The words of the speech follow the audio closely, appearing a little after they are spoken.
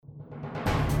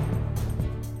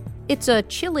It's a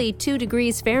chilly 2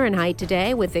 degrees Fahrenheit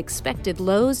today with expected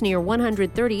lows near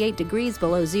 138 degrees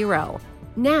below zero.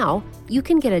 Now, you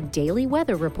can get a daily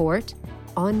weather report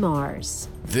on Mars.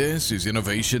 This is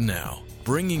Innovation Now,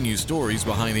 bringing you stories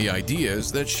behind the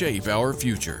ideas that shape our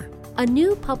future. A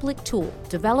new public tool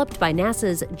developed by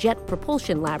NASA's Jet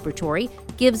Propulsion Laboratory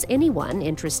gives anyone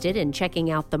interested in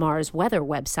checking out the Mars weather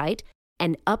website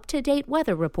an up-to-date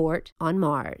weather report on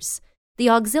Mars. The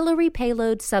Auxiliary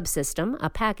Payload Subsystem, a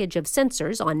package of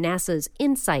sensors on NASA's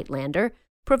InSight lander,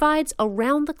 provides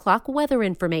around-the-clock weather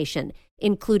information,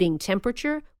 including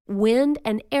temperature, wind,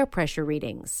 and air pressure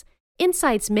readings.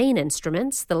 InSight's main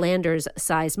instruments, the lander's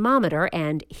seismometer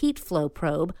and heat flow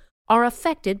probe, are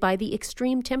affected by the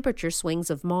extreme temperature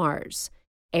swings of Mars.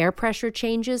 Air pressure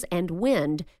changes and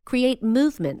wind create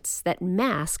movements that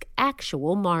mask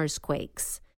actual Mars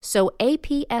quakes. So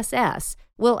APSS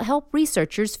will help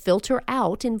researchers filter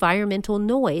out environmental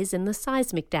noise in the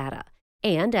seismic data.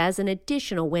 And as an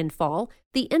additional windfall,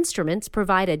 the instruments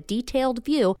provide a detailed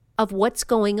view of what's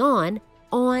going on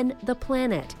the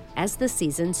planet as the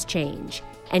seasons change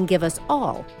and give us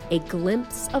all a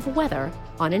glimpse of weather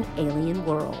on an alien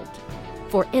world.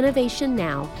 For Innovation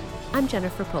Now, I'm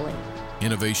Jennifer Pulley.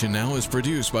 Innovation Now is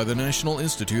produced by the National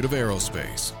Institute of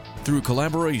Aerospace through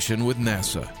collaboration with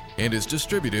NASA and is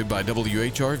distributed by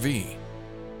WHRV.